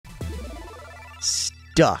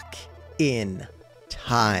stuck in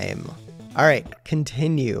time. All right,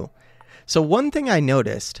 continue. So one thing I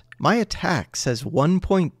noticed, my attack says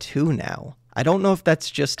 1.2 now. I don't know if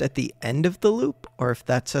that's just at the end of the loop or if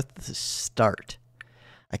that's at the start.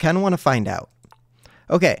 I kind of want to find out.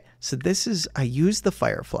 Okay, so this is, I used the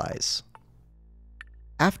fireflies.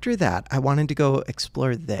 After that, I wanted to go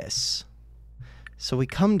explore this. So we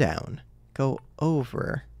come down, go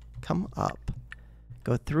over, come up,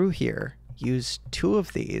 go through here, use 2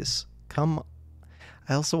 of these, come.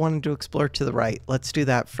 I also wanted to explore to the right. Let's do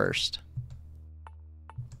that first.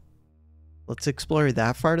 Let's explore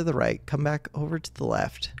that far to the right, come back over to the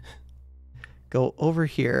left, go over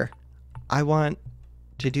here. I want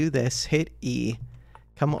to do this, hit E,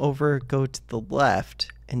 come over, go to the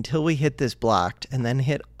left until we hit this blocked, and then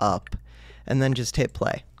hit up, and then just hit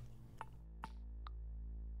play.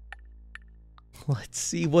 Let's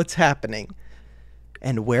see what's happening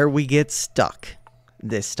and where we get stuck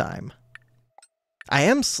this time. I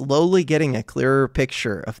am slowly getting a clearer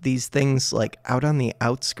picture of these things like out on the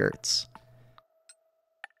outskirts.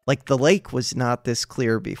 Like the lake was not this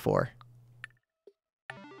clear before.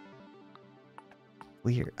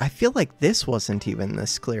 Weird. I feel like this wasn't even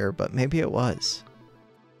this clear, but maybe it was.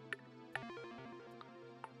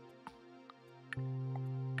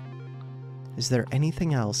 Is there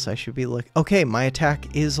anything else I should be looking? Okay, my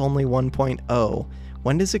attack is only 1.0.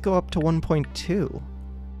 When does it go up to 1.2?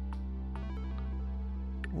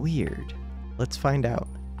 Weird. Let's find out.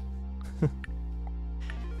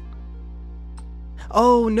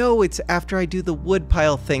 Oh no, it's after I do the wood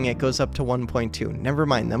pile thing it goes up to 1.2. Never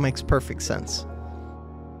mind, that makes perfect sense.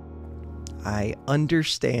 I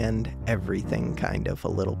understand everything kind of a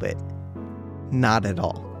little bit. Not at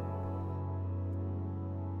all.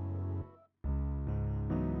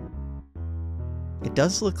 It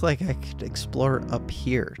does look like I could explore up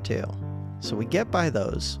here too. So we get by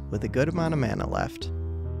those with a good amount of mana left.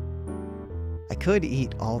 I could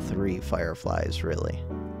eat all 3 fireflies, really.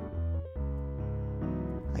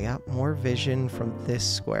 I got more vision from this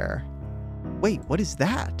square. Wait, what is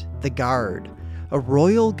that? The guard. A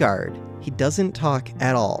royal guard. He doesn't talk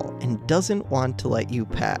at all and doesn't want to let you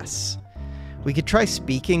pass. We could try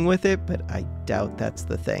speaking with it, but I doubt that's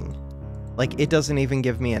the thing. Like, it doesn't even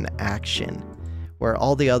give me an action, where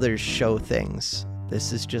all the others show things.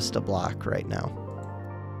 This is just a block right now.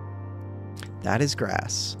 That is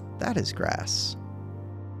grass. That is grass.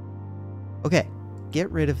 Okay, get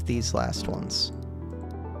rid of these last ones.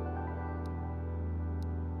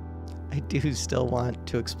 I do still want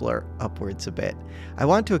to explore upwards a bit. I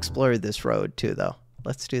want to explore this road too, though.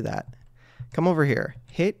 Let's do that. Come over here.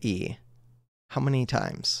 Hit E. How many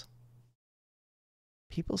times?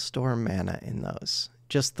 People store mana in those.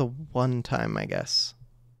 Just the one time, I guess.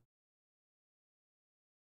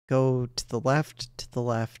 Go to the left, to the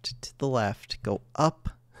left, to the left. Go up.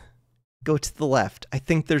 Go to the left. I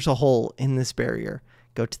think there's a hole in this barrier.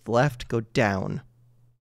 Go to the left, go down.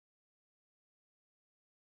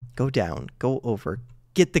 Go down, go over.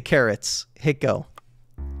 Get the carrots. Hit go.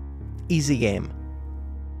 Easy game.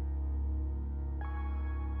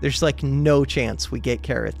 There's like no chance we get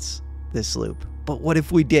carrots this loop. But what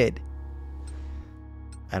if we did?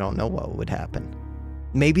 I don't know what would happen.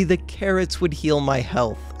 Maybe the carrots would heal my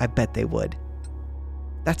health. I bet they would.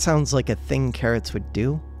 That sounds like a thing carrots would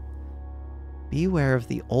do. Beware of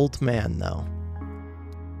the old man, though.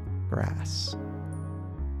 Grass.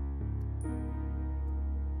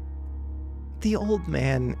 The old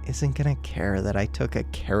man isn't gonna care that I took a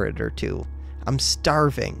carrot or 2. I'm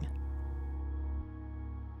starving.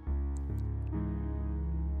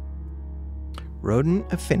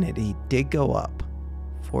 Rodent affinity did go up.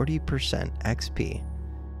 40% XP.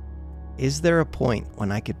 Is there a point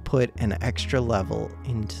when I could put an extra level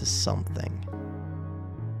into something?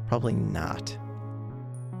 Probably not.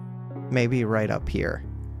 Maybe right up here.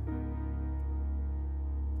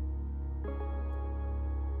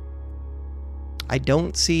 I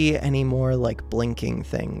don't see any more like blinking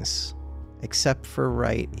things, except for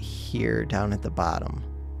right here down at the bottom.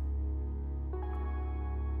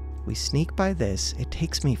 We sneak by this, it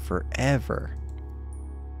takes me forever.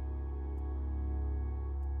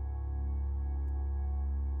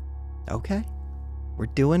 Okay, we're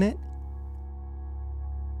doing it.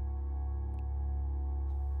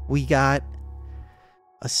 We got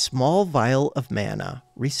a small vial of mana,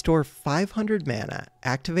 restore 500 mana,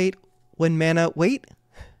 activate when mana, wait.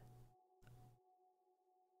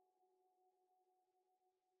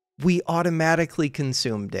 We automatically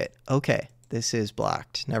consumed it. Okay, this is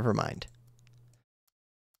blocked. Never mind.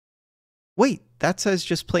 Wait, that says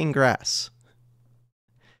just plain grass.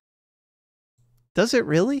 Does it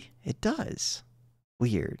really? It does.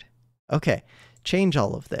 Weird. Okay, change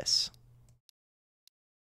all of this.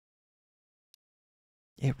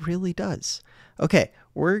 It really does. Okay,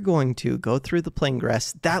 we're going to go through the plain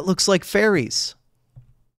grass. That looks like fairies.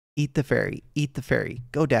 Eat the fairy. Eat the fairy.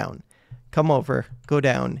 Go down. Come over. Go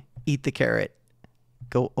down. Eat the carrot.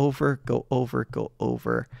 Go over, go over, go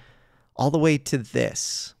over. All the way to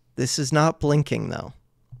this. This is not blinking, though.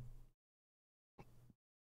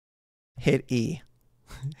 Hit E.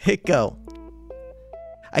 Hit go.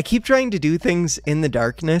 I keep trying to do things in the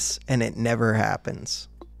darkness, and it never happens.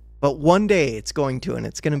 But one day it's going to, and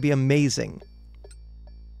it's going to be amazing.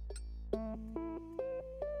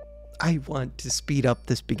 I want to speed up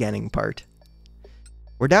this beginning part.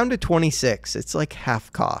 We're down to 26. It's like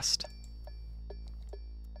half cost.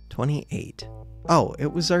 28. Oh,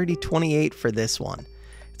 it was already 28 for this one.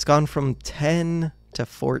 It's gone from 10 to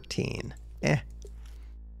 14.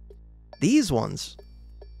 These ones,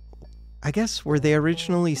 I guess, were they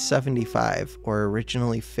originally 75 or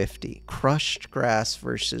originally 50? Crushed grass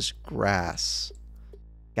versus grass.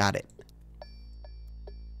 Got it.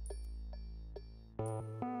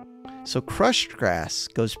 So crushed grass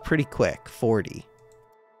goes pretty quick, 40.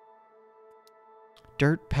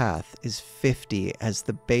 Dirt path is 50 as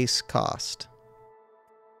the base cost.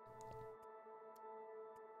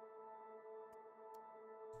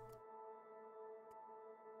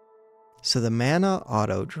 So the mana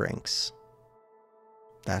auto drinks.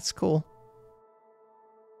 That's cool.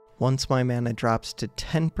 Once my mana drops to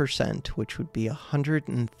 10%, which would be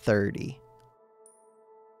 130.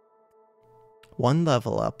 One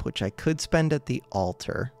level up, which I could spend at the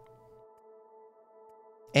altar.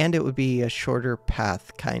 And it would be a shorter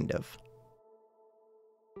path, kind of.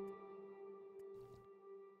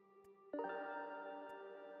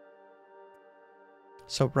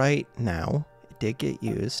 So right now, it did get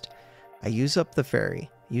used. I use up the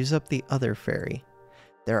fairy, use up the other fairy.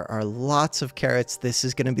 There are lots of carrots. This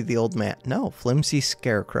is going to be the old man. No, flimsy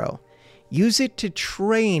scarecrow. Use it to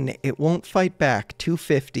train. It won't fight back.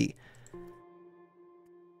 250.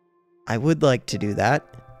 I would like to do that.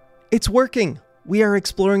 It's working. We are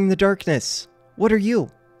exploring the darkness. What are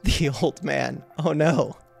you? The old man. Oh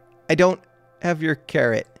no. I don't have your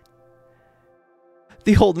carrot.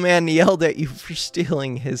 The old man yelled at you for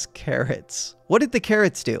stealing his carrots. What did the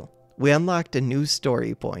carrots do? We unlocked a new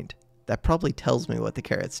story point. That probably tells me what the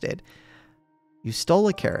carrots did. You stole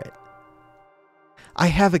a carrot. I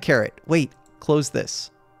have a carrot. Wait, close this.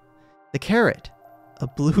 The carrot, a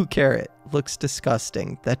blue carrot, looks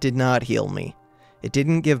disgusting. That did not heal me. It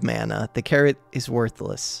didn't give mana. The carrot is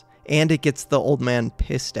worthless. And it gets the old man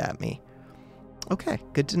pissed at me. Okay,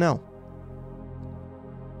 good to know.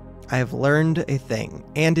 I have learned a thing,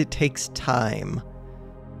 and it takes time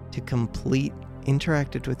to complete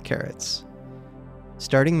interacted with carrots.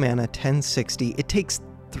 Starting mana 1060. It takes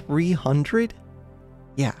 300?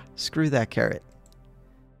 Yeah, screw that carrot.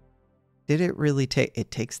 Did it really take... It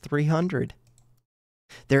takes 300.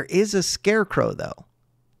 There is a scarecrow, though.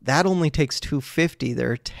 That only takes 250.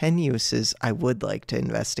 There are 10 uses. I would like to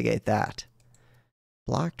investigate that.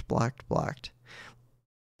 Blocked, blocked, blocked.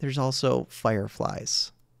 There's also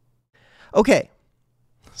fireflies. Okay,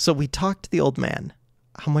 so we talked to the old man.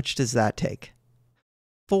 How much does that take?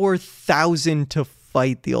 4,000 to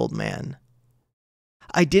fight the old man.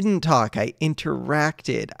 I didn't talk, I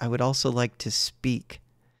interacted. I would also like to speak.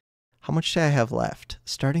 How much do I have left?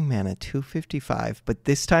 Starting mana 255, but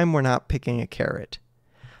this time we're not picking a carrot.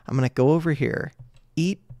 I'm going to go over here,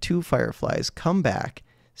 eat 2 fireflies, come back,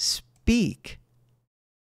 speak.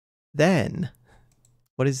 Then,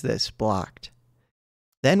 what is this? Blocked.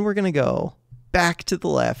 Then we're going to go back to the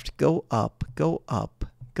left, go up, go up,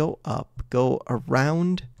 go up, go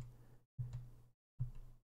around,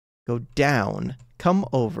 go down, come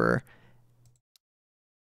over,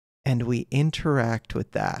 and we interact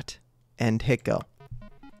with that and hit go.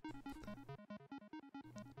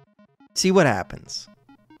 See what happens.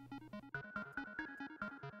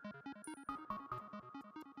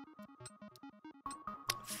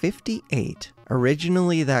 $58.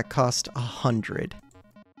 Originally that cost 100.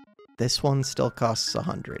 This one still costs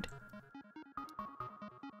 100.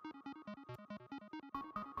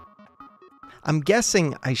 I'm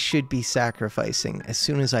guessing I should be sacrificing as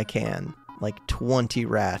soon as I can, like 20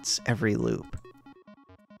 rats every loop.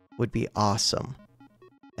 Would be awesome.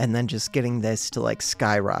 And then just getting this to like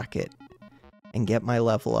skyrocket and get my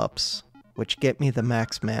level ups, which get me the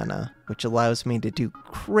max mana, which allows me to do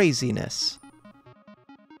craziness.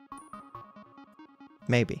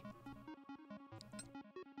 Maybe.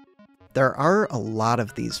 There are a lot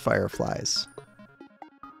of these fireflies.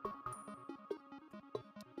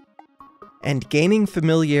 And gaining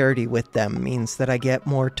familiarity with them means that I get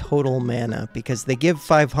more total mana because they give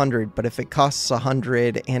 500, but if it costs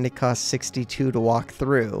 100 and it costs 62 to walk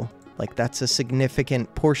through, like that's a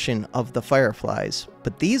significant portion of the fireflies.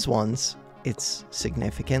 But these ones, it's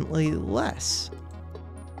significantly less.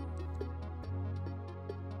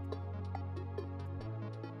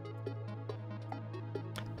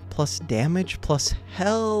 Plus damage, plus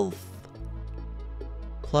health.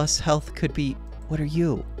 Plus health could be... What are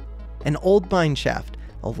you? An old mine shaft.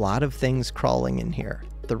 A lot of things crawling in here.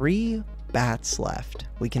 3 bats left.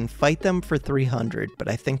 We can fight them for 300, but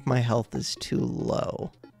I think my health is too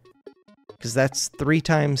low. Because that's 3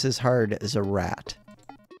 times as hard as a rat.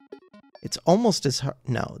 It's almost as hard...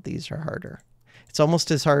 No, these are harder. It's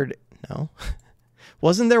almost as hard... No.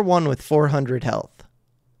 Wasn't there one with 400 health?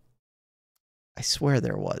 I swear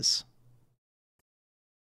there was.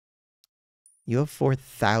 You have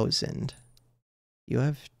 4,000. You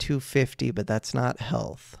have 250, but that's not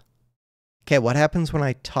health. Okay, what happens when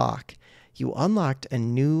I talk? You unlocked a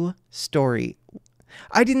new story.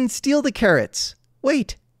 I didn't steal the carrots.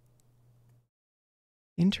 Wait.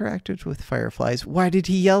 Interacted with fireflies. Why did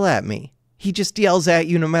he yell at me? He just yells at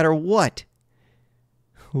you no matter what.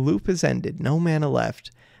 Loop has ended. No mana left.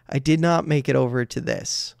 I did not make it over to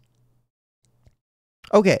this.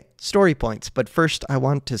 Okay, story points, but first I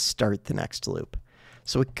want to start the next loop.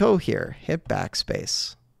 So we go here, hit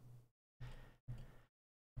backspace.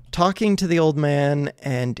 Talking to the old man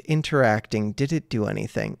and interacting, did it do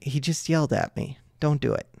anything? He just yelled at me. Don't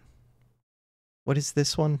do it. What is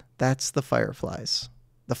this one? That's the fireflies.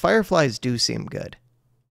 The fireflies do seem good.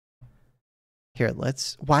 Here,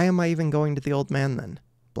 let's... Why am I even going to the old man then?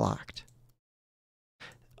 Blocked.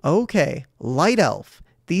 Okay, light elf.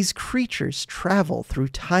 These creatures travel through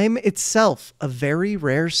time itself, a very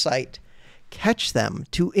rare sight. Catch them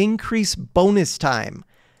to increase bonus time.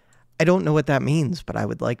 I don't know what that means, but I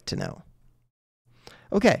would like to know.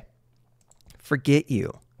 Okay. Forget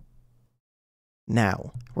you.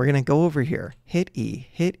 Now, we're going to go over here. Hit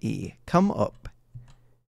E, come up.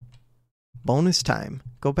 Bonus time.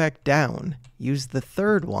 Go back down. Use the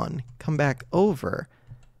third one. Come back over.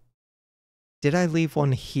 Did I leave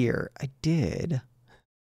one here? I did.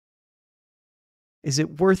 Is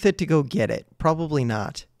it worth it to go get it? Probably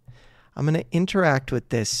not. I'm going to interact with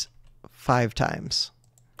this 5 times.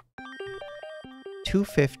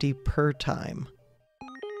 250 per time.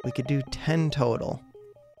 We could do 10 total.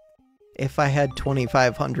 If I had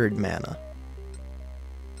 2,500 mana.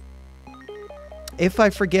 If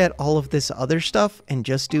I forget all of this other stuff and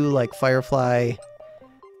just do like Firefly,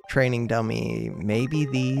 Training Dummy, maybe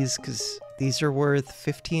these, because these are worth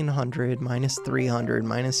 1,500 minus 300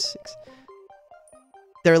 minus 6.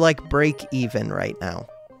 They're like break even right now.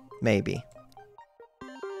 Maybe.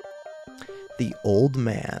 The old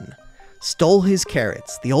man stole his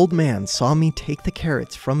carrots. The old man saw me take the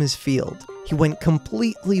carrots from his field. He went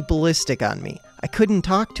completely ballistic on me. I couldn't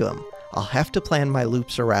talk to him. I'll have to plan my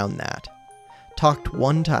loops around that. Talked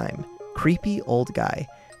 1 time. Creepy old guy.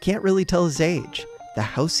 Can't really tell his age. The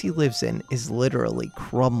house he lives in is literally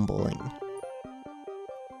crumbling.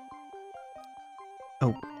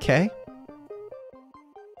 Okay.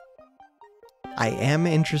 I am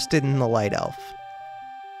interested in the light elf.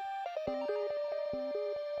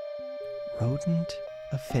 Rodent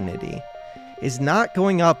affinity is not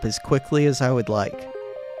going up as quickly as I would like.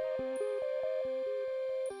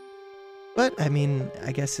 But, I mean,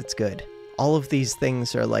 I guess it's good. All of these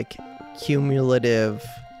things are like cumulative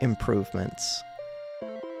improvements.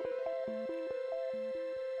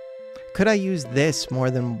 Could I use this more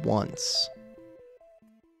than once?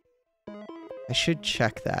 I should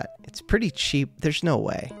check that. It's pretty cheap. There's no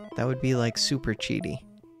way. That would be like super cheaty.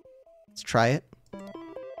 Let's try it.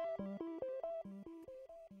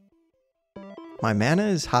 My mana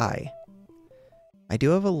is high. I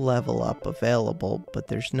do have a level up available, but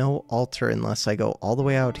there's no altar unless I go all the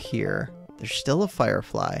way out here. There's still a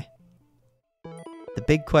firefly. The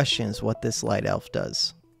big question is what this light elf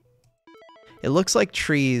does. It looks like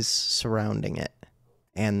trees surrounding it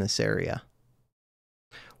and this area.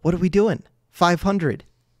 What are we doing? 500.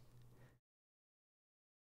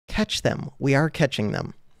 Catch them. We are catching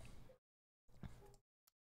them.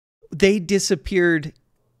 They disappeared.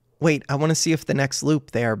 Wait, I want to see if the next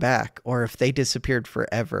loop they are back or if they disappeared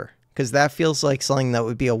forever. Because that feels like something that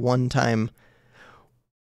would be a one-time.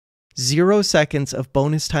 0 seconds of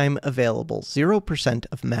bonus time available. 0%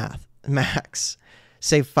 of max.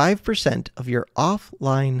 Save 5% of your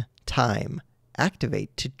offline time.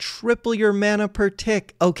 Activate to triple your mana per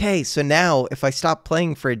tick. Okay, so now if I stop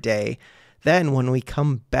playing for a day, then when we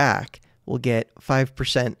come back, we'll get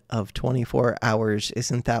 5% of 24 hours.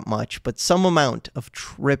 Isn't that much, but some amount of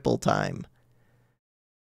triple time.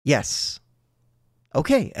 Yes.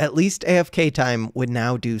 Okay, at least AFK time would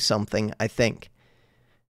now do something, I think.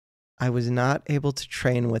 I was not able to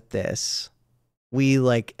train with this. We,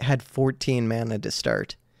 had 14 mana to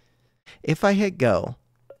start. If I hit go,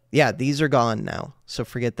 yeah, these are gone now, so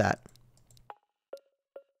forget that.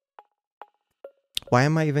 Why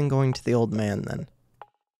am I even going to the old man, then?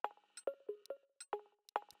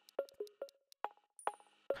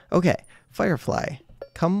 Okay, Firefly,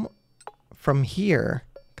 come from here,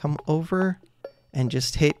 come over and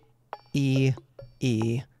just hit E,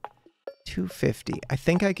 250. I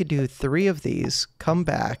think I could do 3 of these, come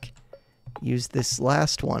back, use this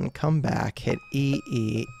last one, come back, hit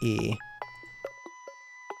E.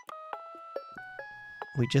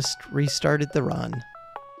 We just restarted the run.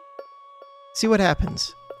 See what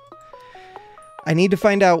happens. I need to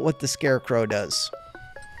find out what the Scarecrow does.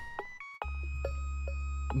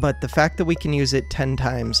 But the fact that we can use it 10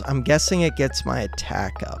 times, I'm guessing it gets my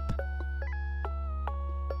attack up.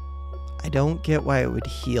 I don't get why it would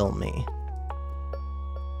heal me.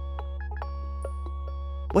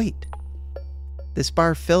 Wait. This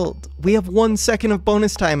bar filled. We have 1 second of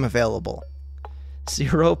bonus time available.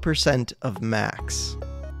 0% of max.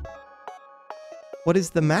 What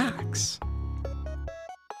is the max?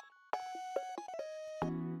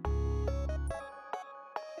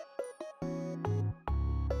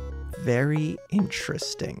 Very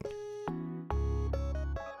interesting.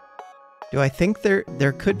 Do I think there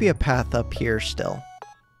could be a path up here still?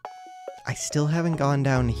 I still haven't gone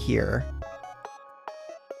down here.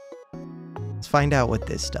 Let's find out what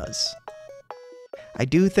this does. I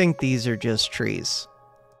do think these are just trees.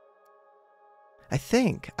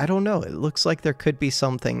 I don't know, it looks like there could be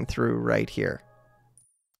something through right here.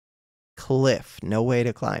 Cliff, no way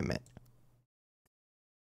to climb it.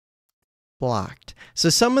 Blocked. So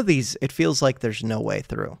some of these, it feels like there's no way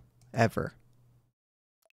through, ever.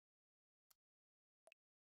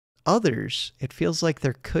 Others, it feels like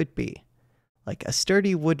there could be. Like a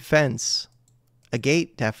sturdy wood fence. A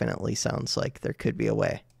gate definitely sounds like there could be a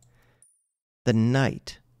way. The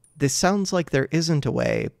night. This sounds like there isn't a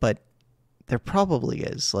way, but there probably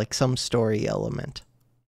is, like some story element.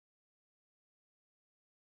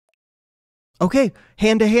 Okay,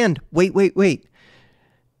 hand to hand. Wait.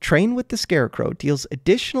 Train with the Scarecrow deals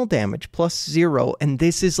additional damage plus 0, and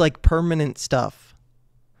this is like permanent stuff.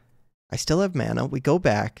 I still have mana. We go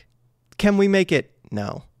back. Can we make it?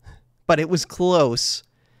 No. But it was close.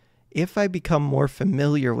 If I become more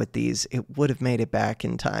familiar with these, it would have made it back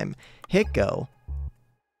in time. Hit go.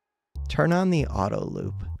 Turn on the auto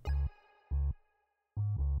loop.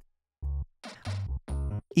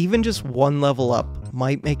 Even just 1 level up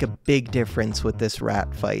might make a big difference with this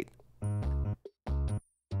rat fight.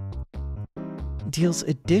 Deals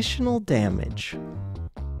additional damage.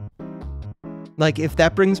 Like, if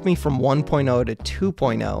that brings me from 1.0 to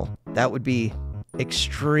 2.0, that would be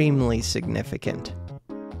extremely significant.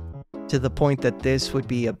 To the point that this would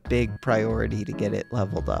be a big priority to get it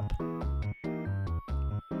leveled up.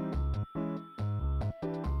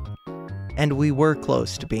 And we were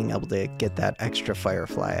close to being able to get that extra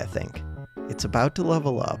Firefly, I think. It's about to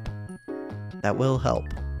level up. That will help.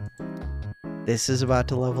 This is about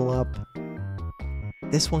to level up.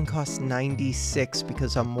 This one costs 96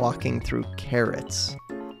 because I'm walking through carrots.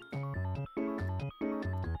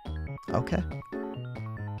 Okay.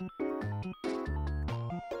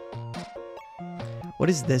 What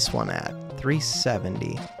is this one at?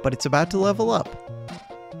 370. But it's about to level up.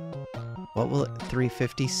 What will it?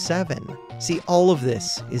 357. See, all of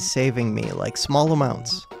this is saving me, like, small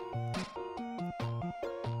amounts.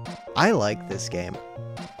 I like this game.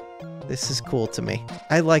 This is cool to me.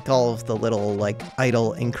 I like all of the little, like,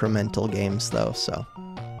 idle incremental games, though, so.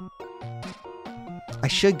 I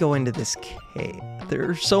should go into this cave. There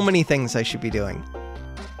are so many things I should be doing.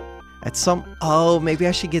 Oh, maybe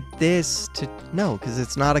I should get this to... No, because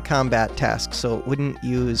it's not a combat task, so it wouldn't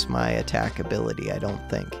use my attack ability, I don't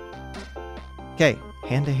think. Okay,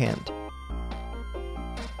 hand to hand.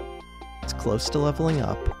 It's close to leveling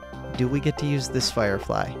up. Do we get to use this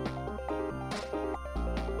Firefly?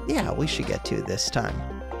 Yeah, we should get to this time.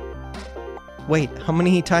 Wait, how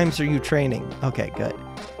many times are you training? Okay, good.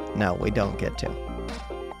 No, we don't get to.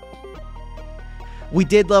 We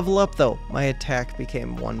did level up, though. My attack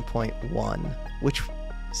became 1.1, which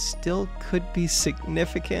still could be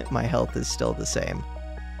significant. My health is still the same.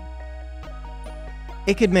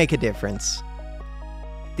 It could make a difference.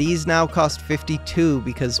 These now cost 52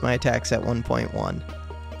 because my attack's at 1.1.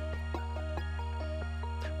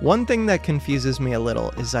 One thing that confuses me a little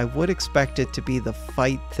is I would expect it to be the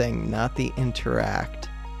fight thing, not the interact,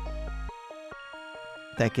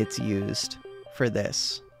 that gets used for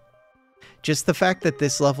this. Just the fact that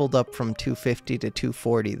this leveled up from 250 to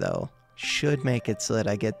 240 though should make it so that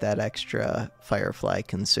I get that extra Firefly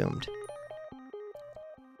consumed.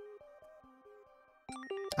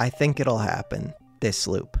 I think it'll happen this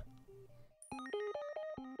loop.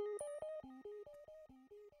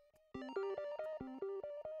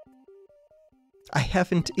 I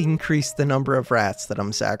haven't increased the number of rats that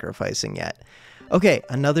I'm sacrificing yet. Okay,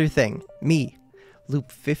 another thing. Me.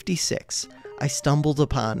 Loop 56. I stumbled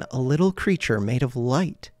upon a little creature made of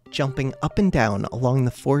light, jumping up and down along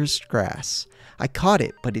the forest grass. I caught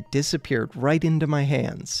it, but it disappeared right into my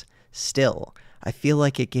hands. Still, I feel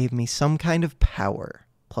like it gave me some kind of power,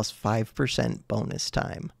 plus 5% bonus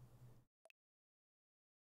time.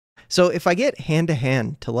 So if I get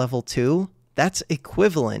hand-to-hand to level 2, that's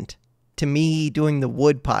equivalent to me doing the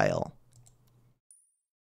wood pile,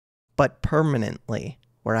 but permanently,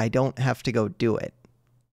 where I don't have to go do it.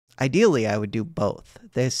 Ideally, I would do both,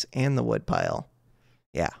 this and the wood pile.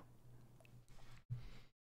 Yeah.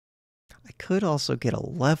 I could also get a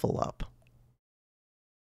level up.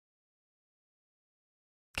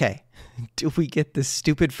 Okay, do we get this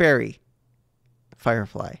stupid fairy?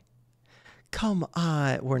 Firefly. Come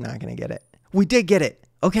on, we're not gonna get it. We did get it,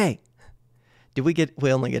 okay. Did we get,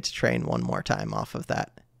 we only get to train one more time off of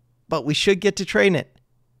that. But we should get to train it.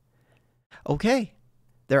 Okay.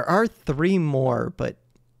 There are 3 more, but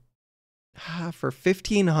for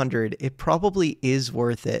 1,500, it probably is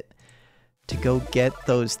worth it to go get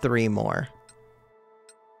those 3 more.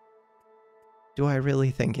 Do I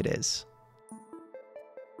really think it is?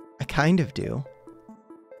 I kind of do.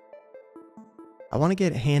 I want to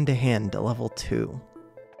get hand-to-hand to level 2.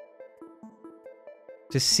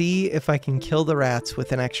 To see if I can kill the rats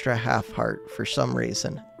with an extra half heart for some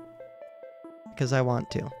reason. Because I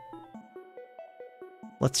want to.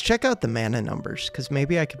 Let's check out the mana numbers, because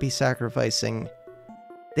maybe I could be sacrificing...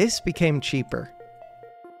 This became cheaper.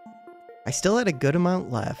 I still had a good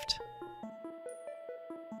amount left.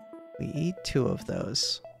 We eat 2 of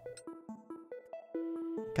those.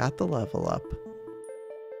 Got the level up.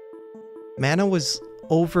 Mana was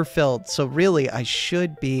overfilled, so really I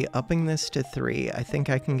should be upping this to 3. I think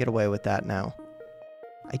I can get away with that now.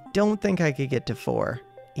 I don't think I could get to 4.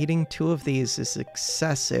 Eating 2 of these is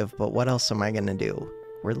excessive, but what else am I gonna do?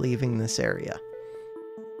 We're leaving this area.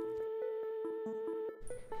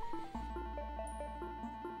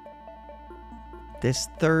 This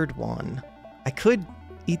third one. I could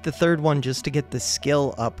eat the third one just to get the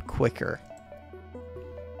skill up quicker.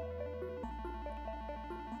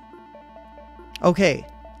 Okay,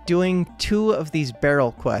 doing 2 of these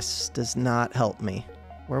barrel quests does not help me.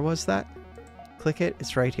 Where was that? Click it,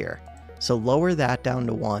 it's right here. So lower that down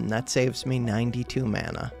to 1, that saves me 92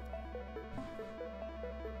 mana.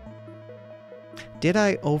 Did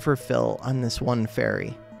I overfill on this one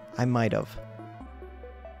fairy? I might have.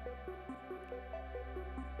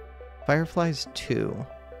 Fireflies 2.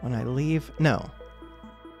 When I leave... No.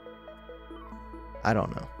 I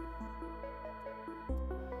don't know.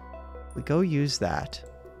 We go use that.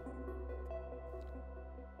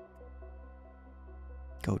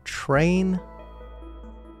 Go train.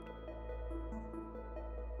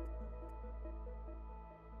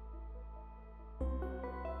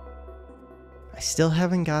 I still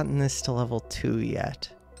haven't gotten this to level 2 yet.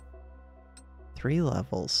 3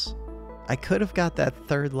 levels. I could have got that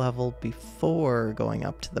 3rd level before going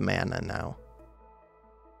up to the mana now.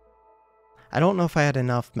 I don't know if I had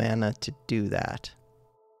enough mana to do that.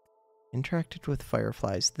 Interacted with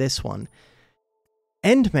fireflies. This one.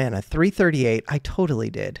 End mana, 338. I totally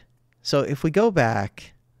did. So if we go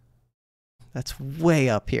back, that's way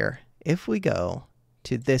up here. If we go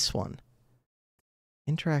to this one,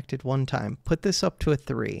 interacted 1 time, put this up to a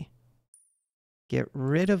 3. Get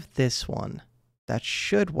rid of this one. That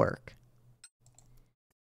should work.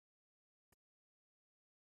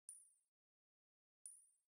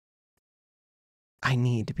 I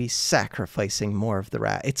need to be sacrificing more of the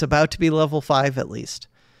rat. It's about to be level 5 at least.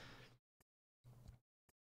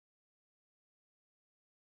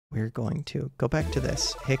 We're going to go back to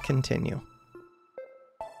this. Hit continue.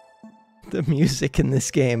 The music in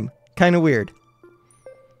this game, kind of weird.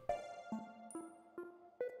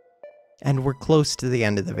 And we're close to the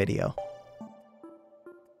end of the video.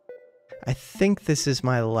 I think this is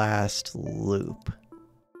my last loop.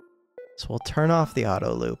 So we'll turn off the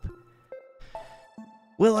auto loop.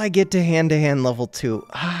 Will I get to hand-to-hand level 2?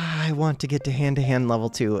 I want to get to hand-to-hand level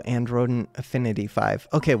 2 and Rodent Affinity 5.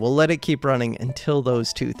 Okay, we'll let it keep running until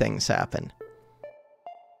those 2 things happen.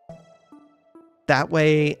 That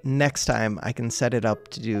way, next time I can set it up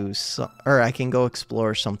to do or I can go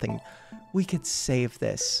explore something. We could save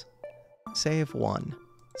this. Save 1.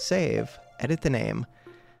 Save. Edit the name.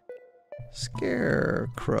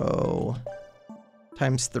 Scarecrow.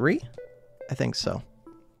 Times 3? I think so.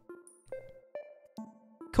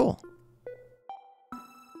 Cool.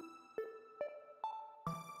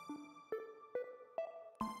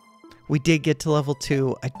 We did get to level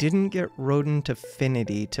 2. I didn't get Rodent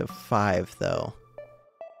Affinity to 5, though.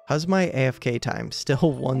 How's my AFK time?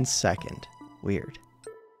 Still 1 second. Weird.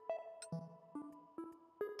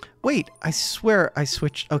 Wait, I swear I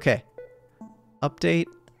switched. Okay. Update.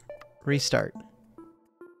 Restart.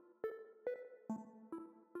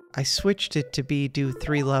 I switched it to do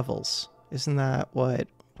 3 levels. Isn't that what?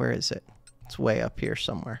 Where is it? It's way up here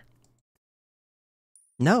somewhere.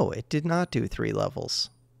 No, it did not do 3 levels.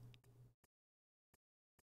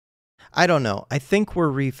 I don't know. I think we're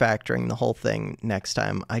refactoring the whole thing next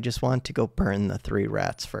time. I just want to go burn the 3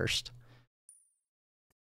 rats first.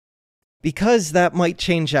 Because that might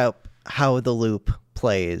change up how the loop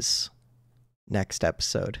plays next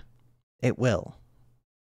episode. It will.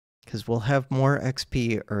 Because we'll have more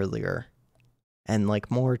XP earlier. And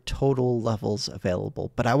like more total levels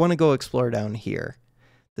available. But I want to go explore down here.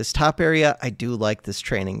 This top area, I do like this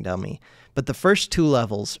training dummy. But the first 2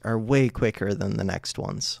 levels are way quicker than the next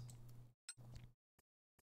ones.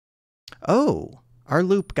 Oh, our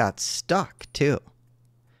loop got stuck too.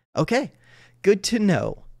 Okay, good to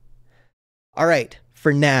know. All right,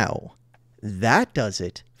 for now, that does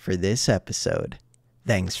it for this episode.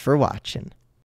 Thanks for watching.